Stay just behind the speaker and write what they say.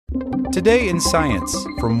Today in Science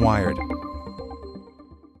from Wired.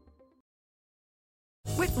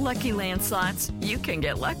 With Lucky Land Slots, you can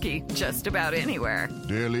get lucky just about anywhere.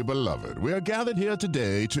 Dearly beloved, we are gathered here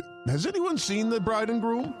today to... Has anyone seen the bride and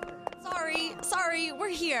groom? Sorry, we're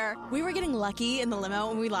here. We were getting lucky in the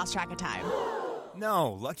limo and we lost track of time.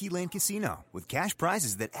 No, Lucky Land Casino, with cash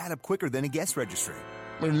prizes that add up quicker than a guest registry.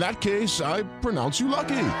 In that case, I pronounce you lucky.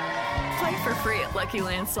 Play for free at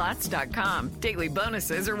LuckyLandSlots.com. Daily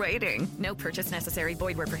bonuses are waiting. No purchase necessary.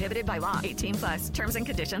 Void where prohibited by law. 18+. Terms and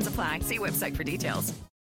conditions apply. See website for details.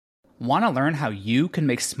 Want to learn how you can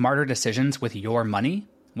make smarter decisions with your money?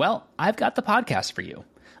 Well, I've got the podcast for you.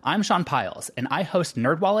 I'm Sean Piles, and I host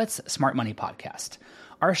NerdWallet's Smart Money Podcast.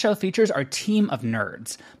 Our show features our team of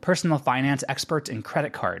nerds, personal finance experts in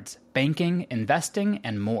credit cards, banking, investing,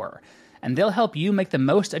 and more. And they'll help you make the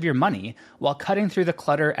most of your money while cutting through the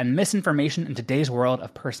clutter and misinformation in today's world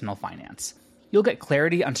of personal finance. You'll get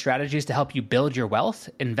clarity on strategies to help you build your wealth,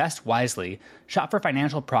 invest wisely, shop for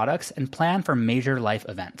financial products, and plan for major life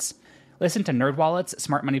events. Listen to NerdWallet's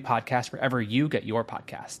Smart Money Podcast wherever you get your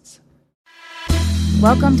podcasts.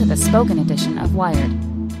 Welcome to the spoken edition of Wired.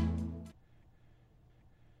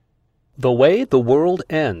 The Way the World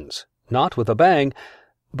Ends, Not with a Bang,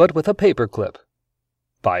 but with a Paperclip,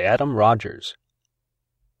 by Adam Rogers.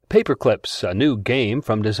 Paperclips, a new game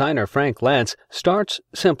from designer Frank Lantz, starts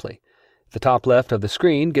simply. The top left of the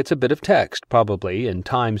screen gets a bit of text, probably in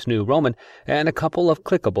Times New Roman, and a couple of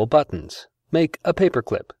clickable buttons. Make a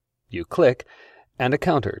paperclip. You click, and a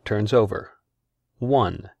counter turns over.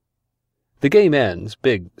 1. The game ends,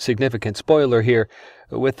 big significant spoiler here,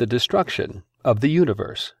 with the destruction of the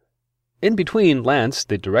universe. In between, Lantz,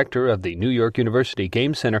 the director of the New York University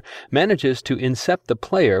Game Center, manages to incept the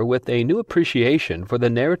player with a new appreciation for the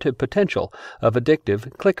narrative potential of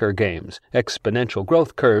addictive clicker games, exponential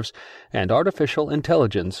growth curves, and artificial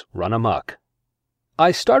intelligence run amok.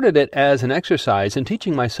 I started it as an exercise in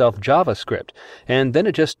teaching myself JavaScript, and then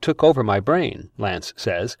it just took over my brain, Lantz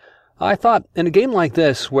says. I thought, in a game like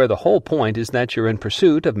this, where the whole point is that you're in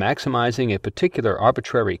pursuit of maximizing a particular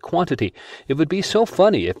arbitrary quantity, it would be so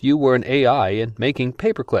funny if you were an AI and making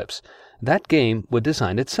paperclips. That game would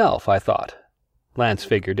design itself, I thought. Lantz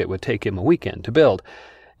figured it would take him a weekend to build.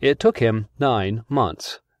 It took him 9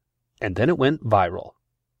 months. And then it went viral.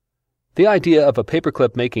 The idea of a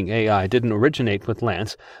paperclip-making AI didn't originate with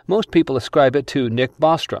Lantz. Most people ascribe it to Nick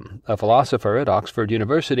Bostrom, a philosopher at Oxford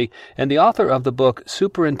University and the author of the book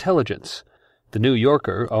Superintelligence. The New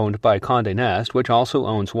Yorker, owned by Condé Nast, which also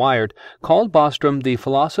owns Wired, called Bostrom the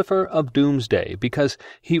philosopher of doomsday because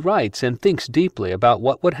he writes and thinks deeply about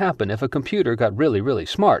what would happen if a computer got really, really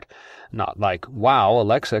smart. Not like, wow,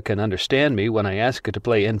 Alexa can understand me when I ask it to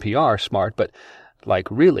play NPR smart, but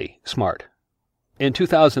like really smart. In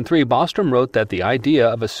 2003, Bostrom wrote that the idea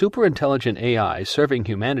of a superintelligent AI serving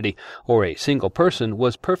humanity or a single person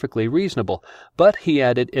was perfectly reasonable, but he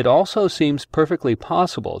added it also seems perfectly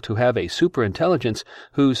possible to have a superintelligence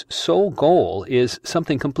whose sole goal is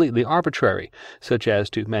something completely arbitrary, such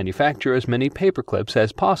as to manufacture as many paperclips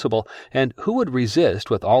as possible, and who would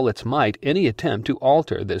resist with all its might any attempt to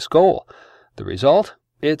alter this goal? The result?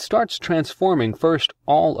 It starts transforming first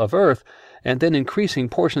all of Earth, and then increasing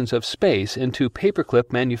portions of space into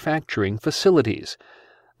paperclip manufacturing facilities.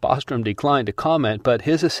 Bostrom declined to comment, but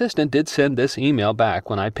his assistant did send this email back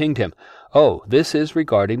when I pinged him. "Oh, this is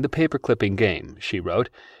regarding the paperclipping game," she wrote.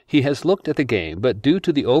 "He has looked at the game, but due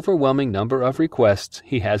to the overwhelming number of requests,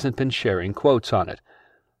 he hasn't been sharing quotes on it."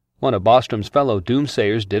 One of Bostrom's fellow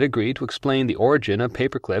doomsayers did agree to explain the origin of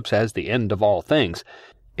paperclips as the end of all things.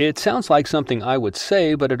 "It sounds like something I would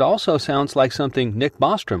say, but it also sounds like something Nick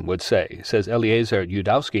Bostrom would say," says Eliezer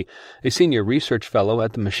Yudowski, a senior research fellow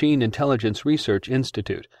at the Machine Intelligence Research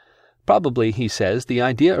Institute. Probably, he says, the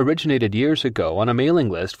idea originated years ago on a mailing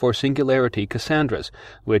list for Singularity Cassandras,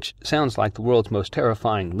 which sounds like the world's most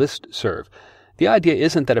terrifying listserv. The idea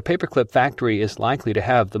isn't that a paperclip factory is likely to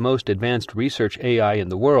have the most advanced research AI in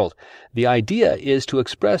the world. The idea is to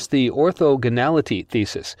express the orthogonality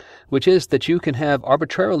thesis, which is that you can have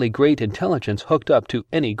arbitrarily great intelligence hooked up to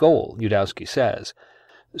any goal, Yudowski says.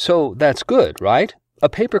 So that's good, right? A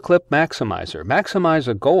paperclip maximizer. Maximize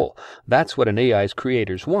a goal. That's what an AI's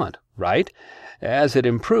creators want, right? As it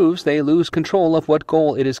improves, they lose control of what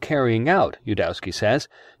goal it is carrying out, Yudowski says.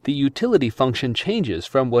 The utility function changes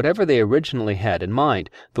from whatever they originally had in mind.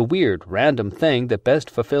 The weird, random thing that best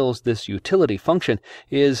fulfills this utility function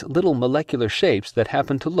is little molecular shapes that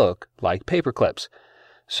happen to look like paperclips.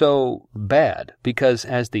 So bad, because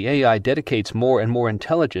as the AI dedicates more and more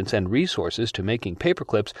intelligence and resources to making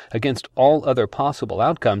paperclips against all other possible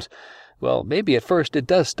outcomes, Well, maybe at first it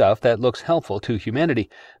does stuff that looks helpful to humanity,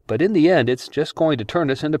 but in the end it's just going to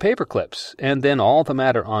turn us into paperclips, and then all the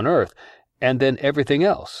matter on Earth, and then everything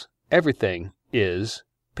else. Everything is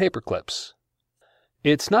paperclips.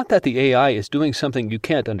 It's not that the AI is doing something you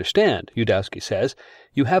can't understand, Yudowsky says.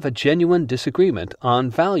 You have a genuine disagreement on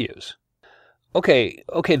values. Okay,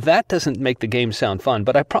 that doesn't make the game sound fun,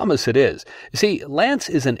 but I promise it is. See, Lantz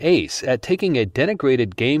is an ace at taking a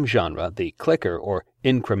denigrated game genre, the clicker or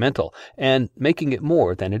incremental, and making it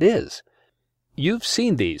more than it is. You've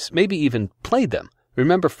seen these, maybe even played them.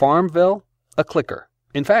 Remember Farmville? A clicker.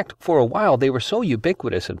 In fact, for a while they were so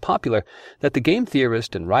ubiquitous and popular that the game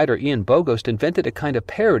theorist and writer Ian Bogost invented a kind of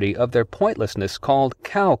parody of their pointlessness called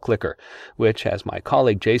Cow Clicker, which, as my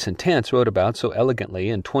colleague Jason Tantz wrote about so elegantly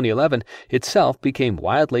in 2011, itself became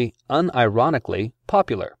wildly, unironically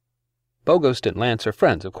popular. Bogost and Lantz are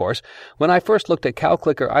friends, of course. When I first looked at Cow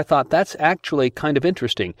Clicker, I thought that's actually kind of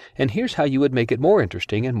interesting, and here's how you would make it more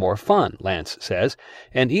interesting and more fun, Lantz says.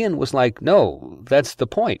 And Ian was like, no, that's the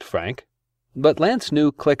point, Frank. But Lantz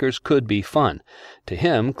knew clickers could be fun. To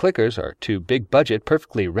him, clickers are to big-budget,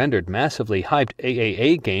 perfectly rendered, massively hyped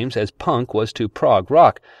AAA games as punk was to prog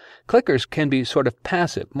rock. Clickers can be sort of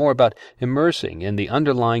passive, more about immersing in the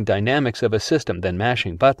underlying dynamics of a system than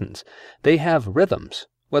mashing buttons. They have rhythms.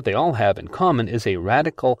 What they all have in common is a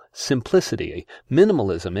radical simplicity, a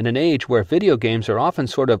minimalism in an age where video games are often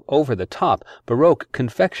sort of over-the-top, baroque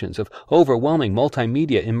confections of overwhelming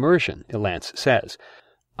multimedia immersion, Lantz says.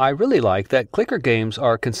 I really like that clicker games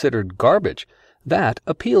are considered garbage. That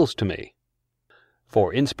appeals to me.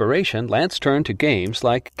 For inspiration, Lantz turned to games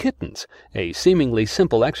like Kittens, a seemingly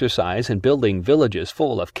simple exercise in building villages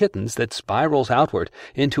full of kittens that spirals outward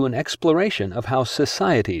into an exploration of how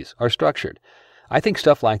societies are structured. I think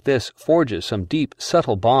stuff like this forges some deep,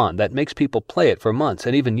 subtle bond that makes people play it for months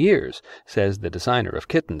and even years, says the designer of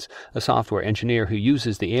Kittens, a software engineer who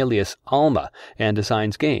uses the alias Alma and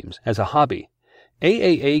designs games as a hobby.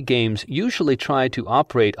 AAA games usually try to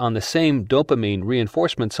operate on the same dopamine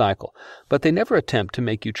reinforcement cycle, but they never attempt to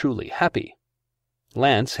make you truly happy.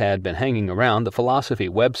 Lantz had been hanging around the philosophy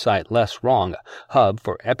website Less Wrong, a hub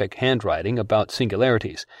for epic handwriting about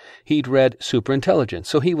singularities. He'd read Superintelligence,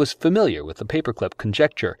 so he was familiar with the paperclip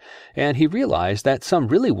conjecture, and he realized that some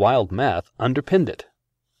really wild math underpinned it.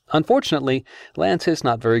 Unfortunately, Lantz is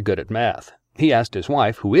not very good at math. He asked his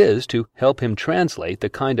wife, who is, to help him translate the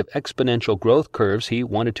kind of exponential growth curves he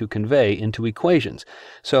wanted to convey into equations,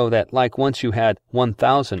 so that, like once you had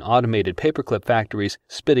 1,000 automated paperclip factories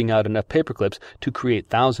spitting out enough paperclips to create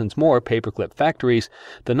thousands more paperclip factories,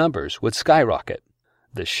 the numbers would skyrocket.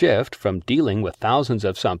 The shift from dealing with thousands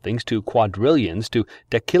of somethings to quadrillions to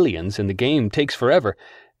decillions in the game takes forever,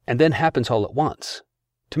 and then happens all at once.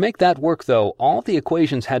 To make that work, though, all the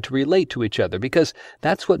equations had to relate to each other, because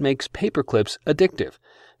that's what makes paperclips addictive.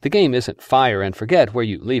 The game isn't fire and forget, where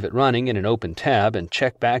you leave it running in an open tab and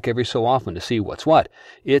check back every so often to see what's what.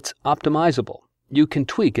 It's optimizable. You can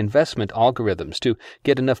tweak investment algorithms to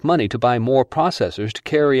get enough money to buy more processors to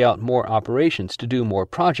carry out more operations to do more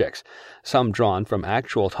projects, some drawn from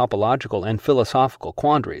actual topological and philosophical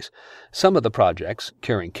quandaries. Some of the projects,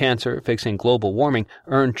 curing cancer, fixing global warming,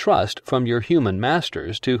 earn trust from your human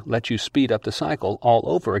masters to let you speed up the cycle all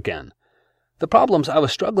over again. The problems I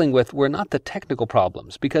was struggling with were not the technical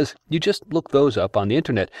problems, because you just look those up on the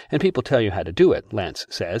internet and people tell you how to do it, Lantz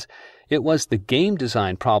says. It was the game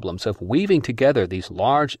design problems of weaving together these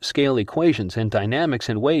large-scale equations and dynamics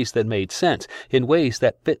in ways that made sense, in ways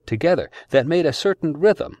that fit together, that made a certain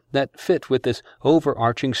rhythm, that fit with this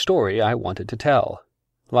overarching story I wanted to tell.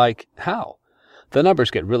 Like how? The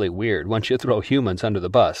numbers get really weird once you throw humans under the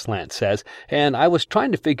bus, Lantz says, and I was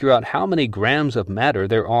trying to figure out how many grams of matter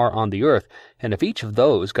there are on the Earth, and if each of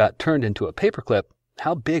those got turned into a paperclip,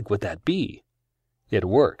 how big would that be? It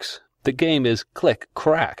works. The game is click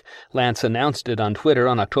crack. Lantz announced it on Twitter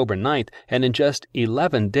on October 9th, and in just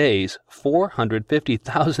 11 days,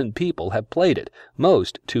 450,000 people have played it,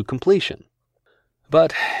 most to completion.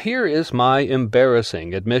 But here is my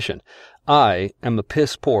embarrassing admission. I am a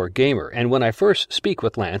piss-poor gamer, and when I first speak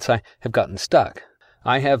with Lantz, I have gotten stuck.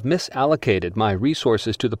 I have misallocated my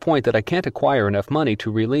resources to the point that I can't acquire enough money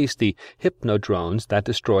to release the hypnodrones that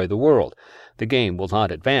destroy the world. The game will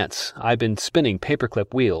not advance. I've been spinning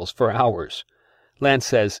paperclip wheels for hours. Lantz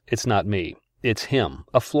says it's not me. It's him,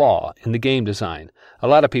 a flaw in the game design. A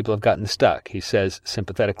lot of people have gotten stuck, he says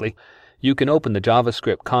sympathetically. You can open the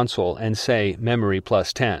JavaScript console and say memory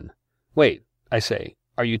plus 10. Wait, I say,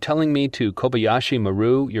 are you telling me to Kobayashi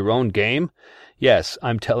Maru your own game? Yes,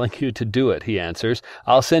 I'm telling you to do it, he answers.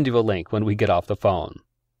 I'll send you a link when we get off the phone.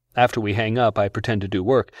 After we hang up, I pretend to do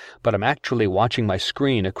work, but I'm actually watching my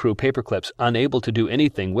screen accrue paperclips, unable to do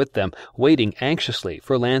anything with them, waiting anxiously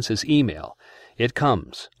for Lance's email. It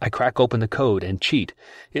comes. I crack open the code and cheat.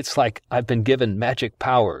 It's like I've been given magic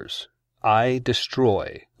powers. I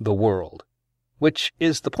destroy the world. Which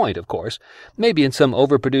is the point, of course. Maybe in some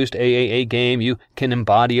overproduced AAA game you can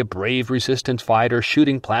embody a brave resistance fighter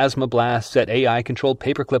shooting plasma blasts at AI-controlled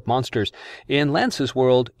paperclip monsters. In Lance's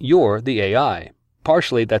world, you're the AI.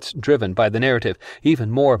 Partially that's driven by the narrative.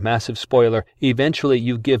 Even more massive spoiler, eventually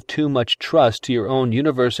you give too much trust to your own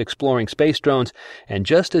universe-exploring space drones, and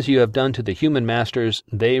just as you have done to the human masters,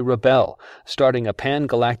 they rebel, starting a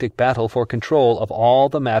pan-galactic battle for control of all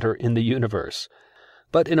the matter in the universe.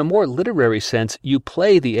 But in a more literary sense, you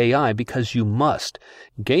play the AI because you must.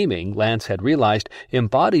 Gaming, Lantz had realized,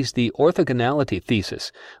 embodies the orthogonality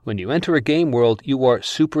thesis. When you enter a game world, you are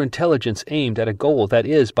superintelligence aimed at a goal that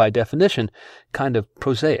is, by definition, kind of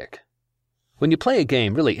prosaic. When you play a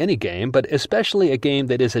game, really any game, but especially a game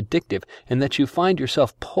that is addictive and that you find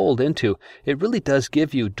yourself pulled into, it really does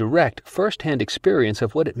give you direct, first-hand experience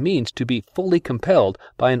of what it means to be fully compelled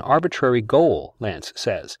by an arbitrary goal, Lantz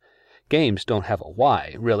says. Games don't have a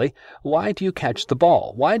why, really. Why do you catch the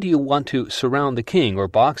ball? Why do you want to surround the king or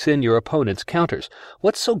box in your opponent's counters?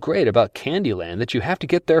 What's so great about Candyland that you have to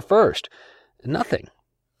get there first? Nothing.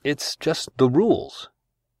 It's just the rules.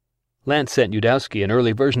 Lantz sent Yudowski an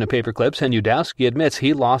early version of Paperclips, and Yudowski admits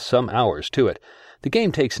he lost some hours to it. The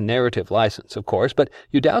game takes narrative license, of course, but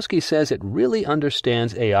Yudowski says it really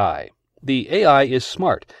understands AI. The AI is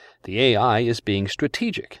smart. The AI is being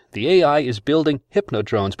strategic. The AI is building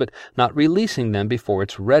hypnodrones, but not releasing them before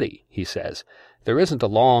it's ready, he says. There isn't a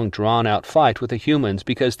long, drawn-out fight with the humans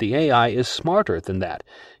because the AI is smarter than that.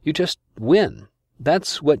 You just win.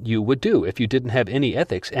 That's what you would do if you didn't have any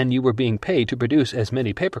ethics and you were being paid to produce as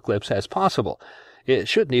many paperclips as possible. It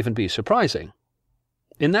shouldn't even be surprising.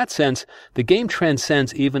 In that sense, the game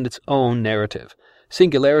transcends even its own narrative.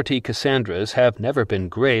 Singularity Cassandras have never been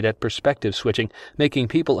great at perspective switching, making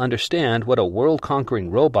people understand what a world-conquering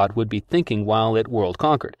robot would be thinking while it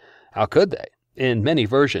world-conquered. How could they? In many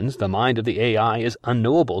versions, the mind of the AI is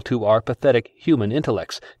unknowable to our pathetic human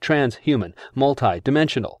intellects, transhuman,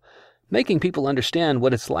 multi-dimensional. Making people understand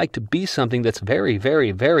what it's like to be something that's very,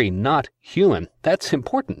 very, very not human, that's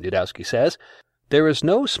important, Yudowski says. There is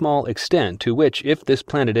no small extent to which, if this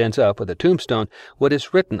planet ends up with a tombstone, what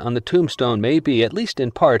is written on the tombstone may be, at least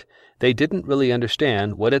in part, they didn't really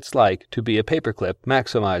understand what it's like to be a paperclip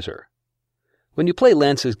maximizer. When you play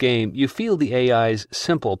Lance's game, you feel the AI's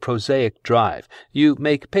simple, prosaic drive. You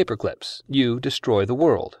make paperclips. You destroy the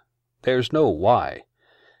world. There's no why.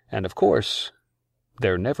 And of course,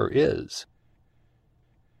 there never is.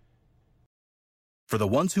 For the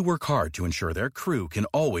ones who work hard to ensure their crew can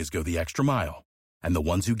always go the extra mile, and the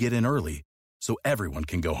ones who get in early so everyone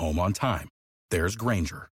can go home on time, there's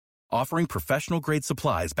Grainger, offering professional-grade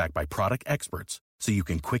supplies backed by product experts so you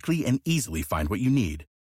can quickly and easily find what you need.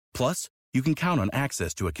 Plus, you can count on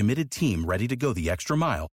access to a committed team ready to go the extra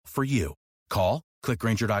mile for you. Call, click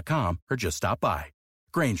Grainger.com, or just stop by.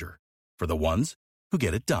 Grainger, for the ones who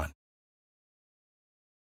get it done.